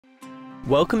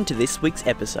Welcome to this week's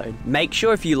episode. Make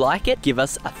sure if you like it, give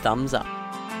us a thumbs up.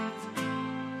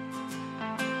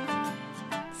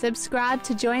 Subscribe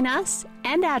to join us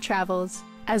and our travels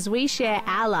as we share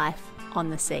our life on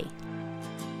the sea.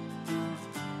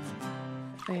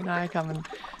 Me and I are coming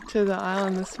to the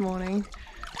island this morning.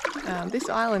 This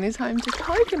island is home to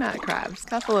coconut crabs. A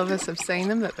couple of us have seen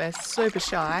them, but they're super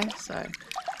shy, so I'm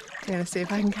going to see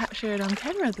if I can capture it on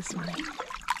camera this morning.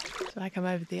 So I come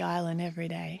over to the island every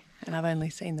day, and I've only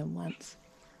seen them once.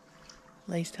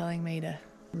 Lee's telling me to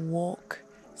walk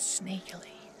sneakily,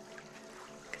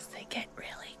 because they get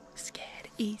really scared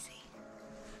easy.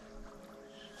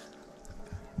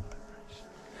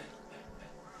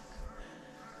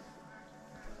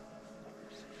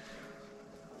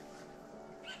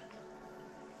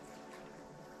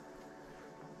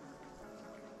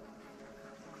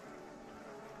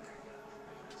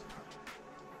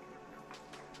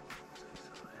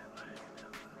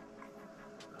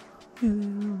 Yeah, the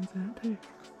other one's out too.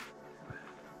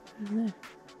 Isn't there?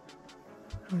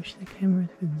 I wish the cameras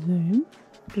could zoom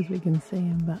because we can see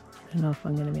them, but I don't know if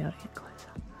I'm going to be able to get closer.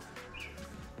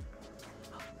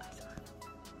 Oh, I saw it.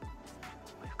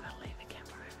 We've got to leave the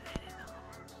camera over there. There's a hole.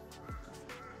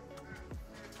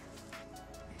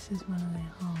 This is one of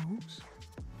their holes,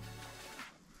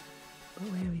 but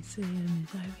where we see them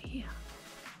is over here.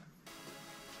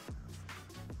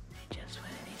 They just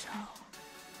went in his hole.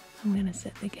 I'm going to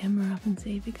set the camera up and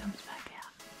see if he comes back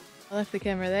out. I left the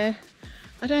camera there.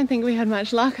 I don't think we had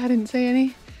much luck. I didn't see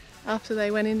any after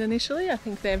they went in initially. I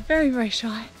think they're very, very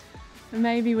shy. And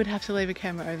maybe we'd have to leave a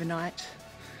camera overnight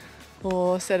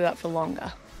or set it up for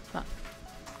longer. But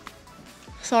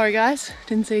sorry guys,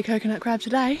 didn't see a coconut crab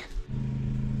today.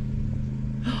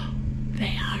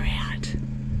 They are out.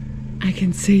 I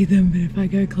can see them, but if I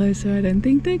go closer, I don't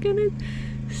think they're going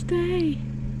to stay.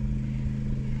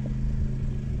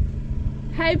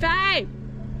 Hey babe,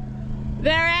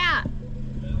 they're out.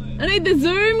 I need the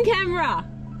zoom camera.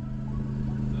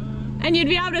 And you'd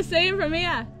be able to see them from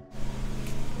here.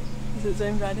 Is it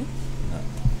zoomed right in?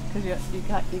 Because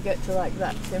you get to like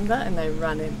that timber and they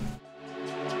run in.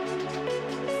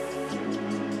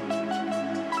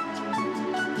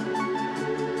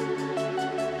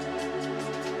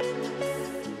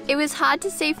 It was hard to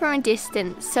see from a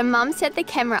distance, so Mum set the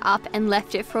camera up and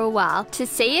left it for a while to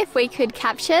see if we could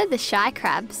capture the shy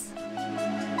crabs.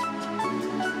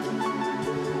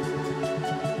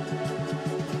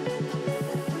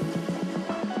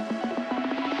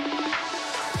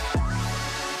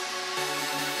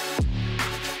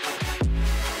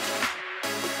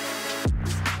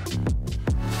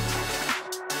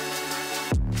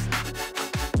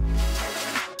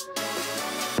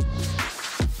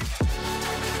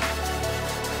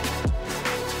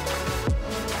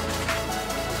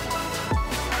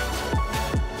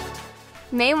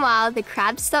 Meanwhile, the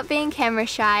crabs stopped being camera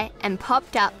shy and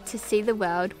popped up to see the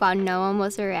world while no one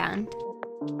was around.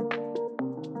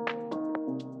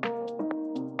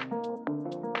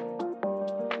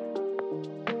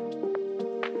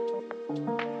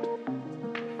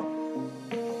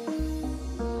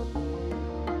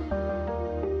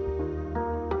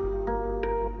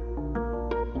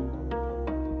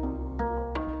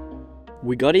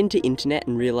 We got into internet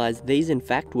and realised these in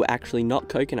fact were actually not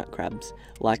coconut crabs,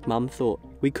 like Mum thought.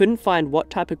 We couldn't find what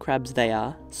type of crabs they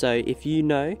are, so if you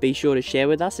know, be sure to share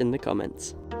with us in the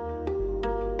comments.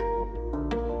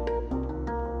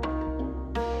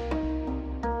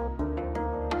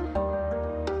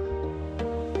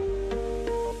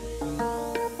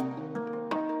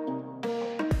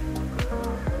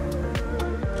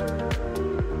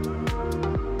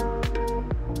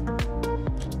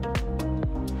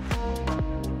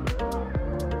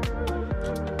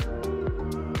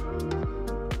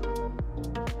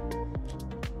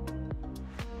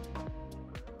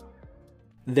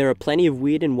 There are plenty of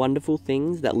weird and wonderful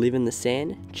things that live in the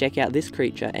sand. Check out this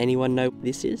creature. Anyone know what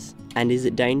this is? And is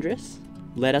it dangerous?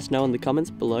 Let us know in the comments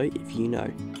below if you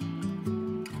know.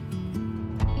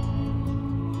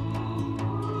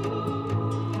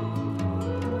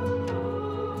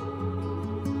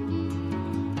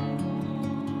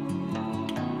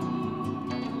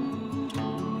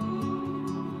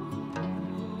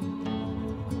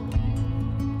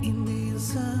 Indian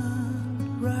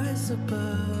sun rise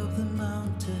above the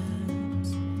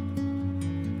mountains,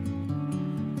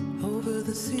 over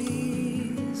the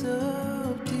seas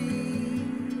of deep.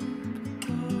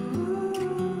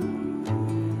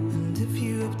 And if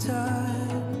you have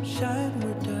time, shine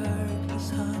where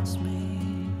darkness haunts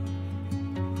me.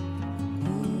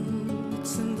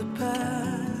 It's in the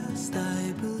past,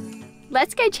 I believe.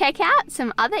 Let's go check out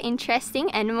some other interesting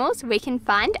animals we can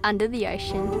find under the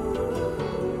ocean.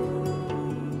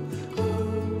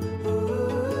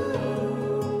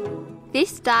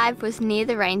 This dive was near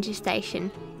the ranger station,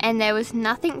 and there was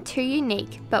nothing too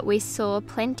unique, but we saw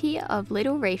plenty of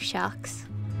little reef sharks.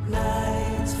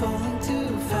 Nights falling too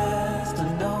fast,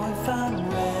 I know if I'm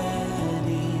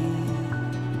ready.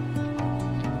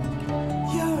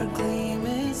 Your gleam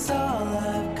is all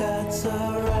I've got, so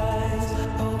rise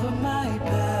over my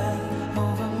path,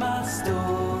 over my story.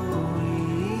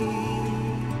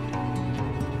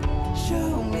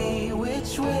 Show me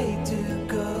which way to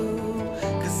go,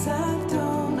 'cause I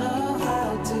don't know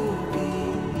how to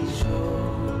be sure.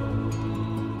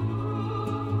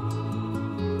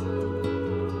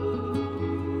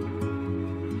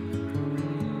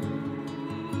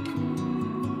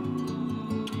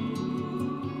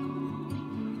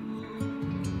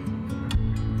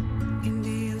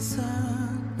 Indian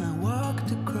sun, I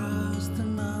walked across the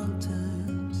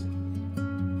mountains,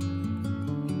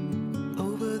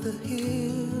 over the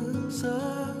hills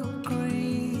of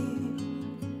green,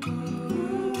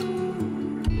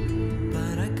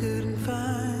 but I couldn't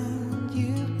find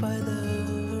you by the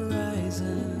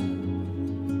horizon.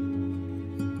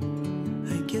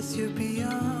 I guess you're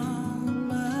beyond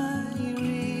my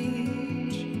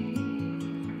reach.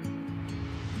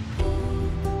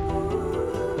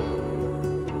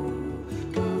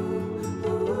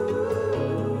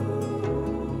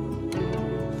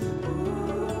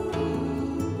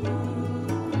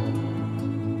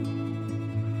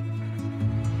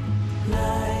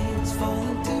 Nights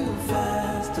falling too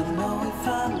fast, don't know if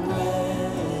I'm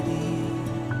ready.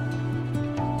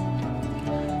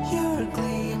 Your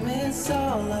gleam is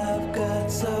all I've got,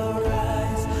 so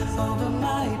rise over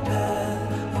my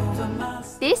path, over my...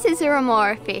 This is a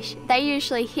remora fish. They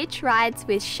usually hitch rides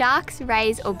with sharks,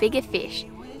 rays or bigger fish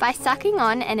by sucking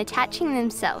on and attaching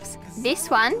themselves. This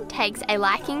one takes a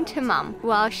liking to Mum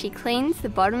while she cleans the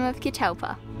bottom of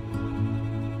Catalpa.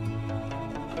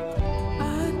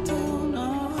 I don't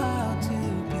know how to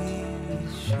be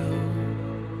sure.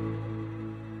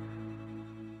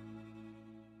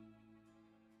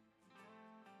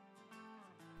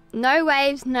 No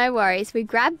waves, no worries. We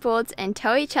grab boards and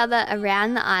tow each other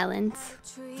around the islands.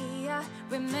 Tree, I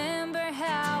remember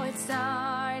how it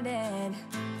started.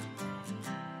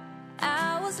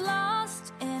 I was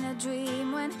lost in a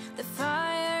dream when the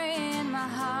fire in my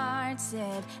heart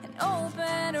said an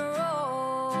open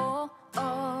rose.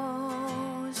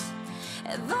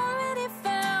 I've already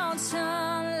found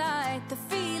sunlight, the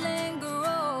feeling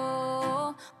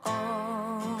grows,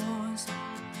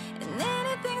 and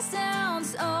anything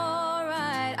sounds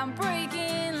alright. I'm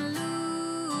breaking loose,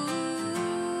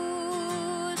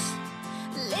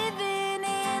 living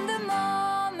in the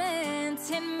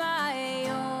moment in my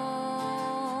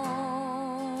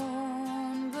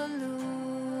own balloon.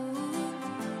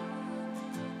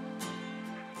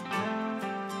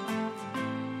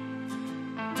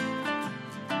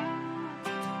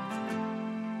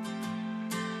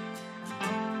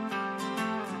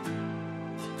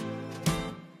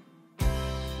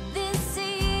 This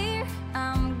year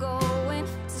I'm going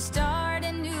to start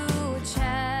a new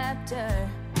chapter.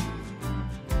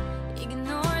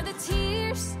 Ignore the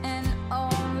tears and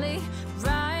only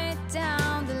write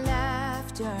down the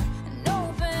laughter. An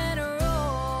open rose.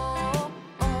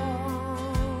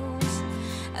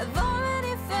 I've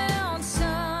already found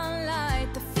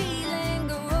sunlight, the feeling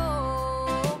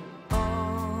grows,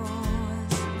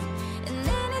 and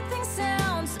anything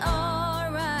sounds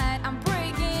alright. I'm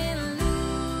breaking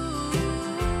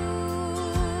loose,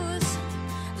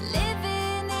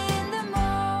 living in the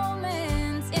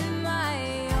moment in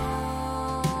my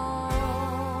own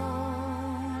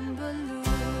balloon.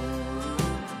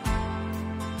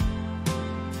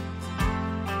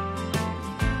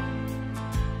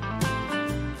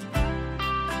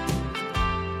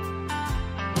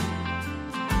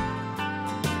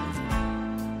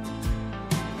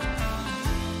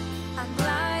 I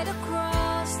glide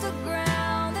across the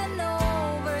ground and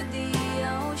over the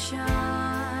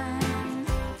ocean,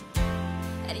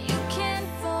 and you can't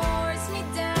force me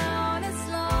down as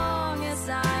long as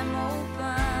I'm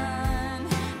open,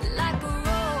 like a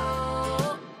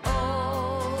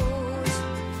rose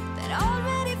that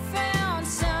already found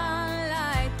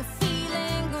sunlight, the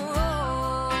feeling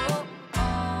grows,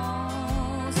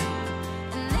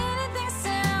 and anything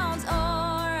sounds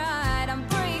alright. I'm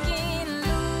breaking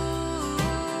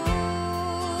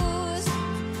loose,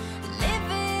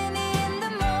 living in the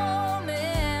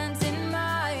moment in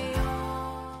my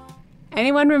own.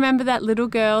 Anyone remember that little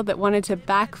girl that wanted to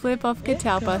backflip off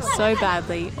Catalpa so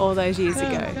badly all those years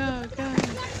ago? Go, go.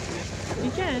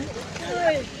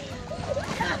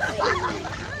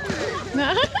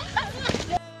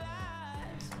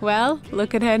 Well,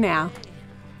 look at her now.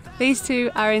 These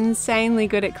two are insanely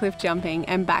good at cliff jumping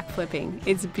and backflipping.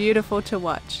 It's beautiful to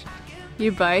watch.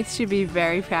 You both should be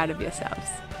very proud of yourselves.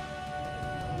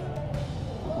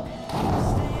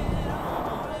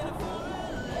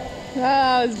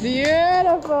 That was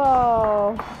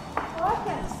beautiful.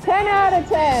 10 out of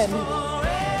 10.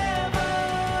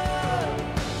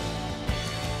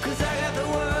 Cause I got the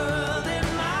world in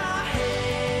my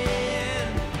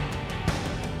hand.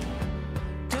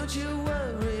 Don't you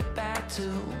worry about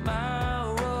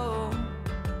tomorrow.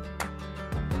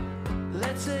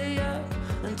 Let's stay up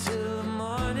until the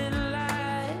morning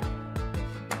light.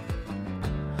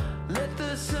 Let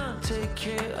the sun take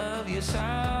care of your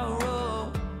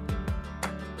sorrow.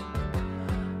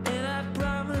 And I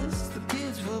promise the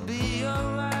kids will be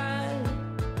alright.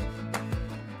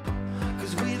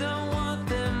 Cause we don't want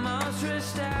them all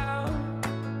stressed out,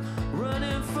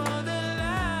 running for their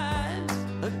lives,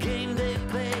 a game they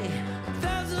play,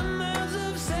 1,000 miles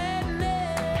of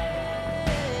sadness.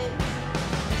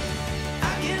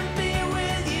 I can be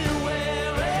with you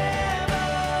wherever,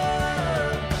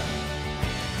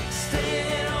 stay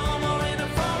at home or in a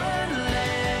foreign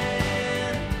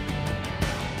land.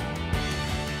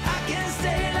 I can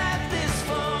stay like this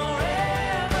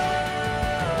forever.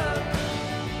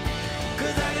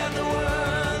 Cause I got the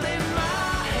world in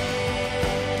my hand.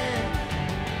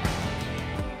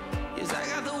 Yes, I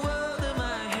got the world in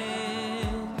my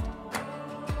hand.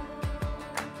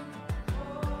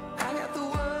 I got the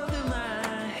world in my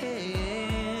hand.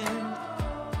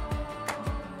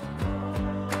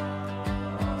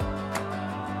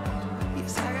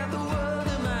 Yes, I got the world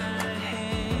in my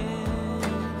hand.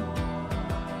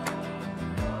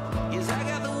 Yes, I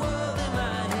got the world in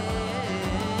my hand.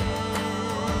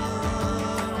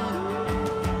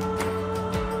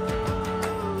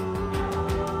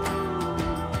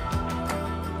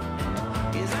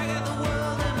 Yes, I got the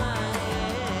world in my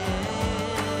hand.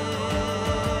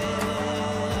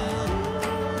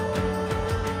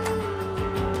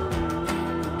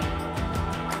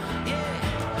 Yeah,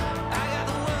 I got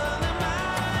the world in my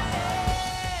hand.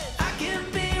 I can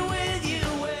be with you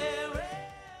wherever.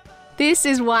 This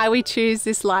is why we choose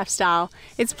this lifestyle.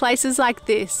 It's places like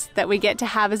this that we get to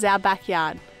have as our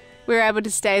backyard. We're able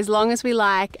to stay as long as we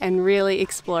like and really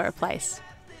explore a place.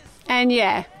 And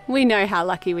yeah, we know how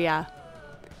lucky we are.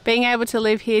 Being able to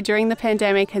live here during the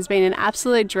pandemic has been an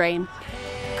absolute dream.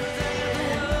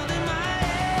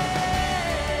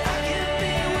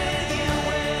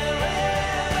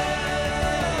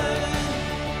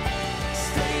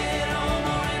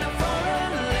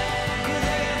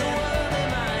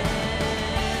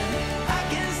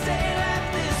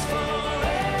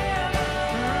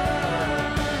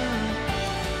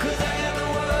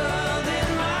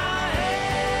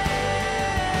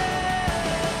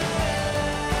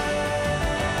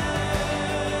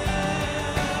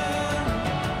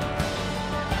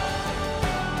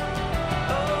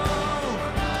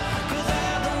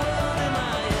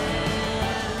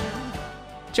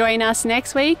 Join us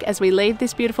next week as we leave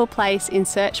this beautiful place in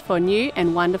search for new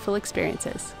and wonderful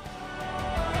experiences.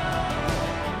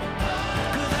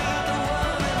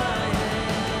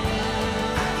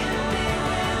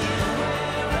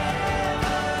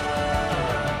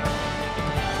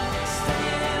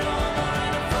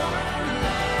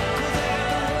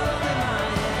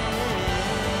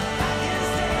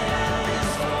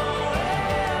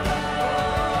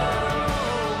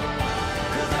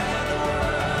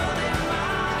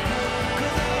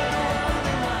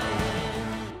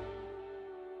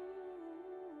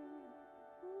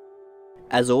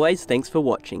 As always, thanks for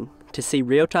watching. To see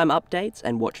real-time updates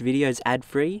and watch videos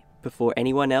ad-free before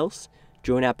anyone else,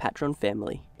 join our Patreon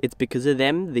family. It's because of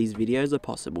them these videos are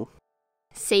possible.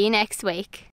 See you next week.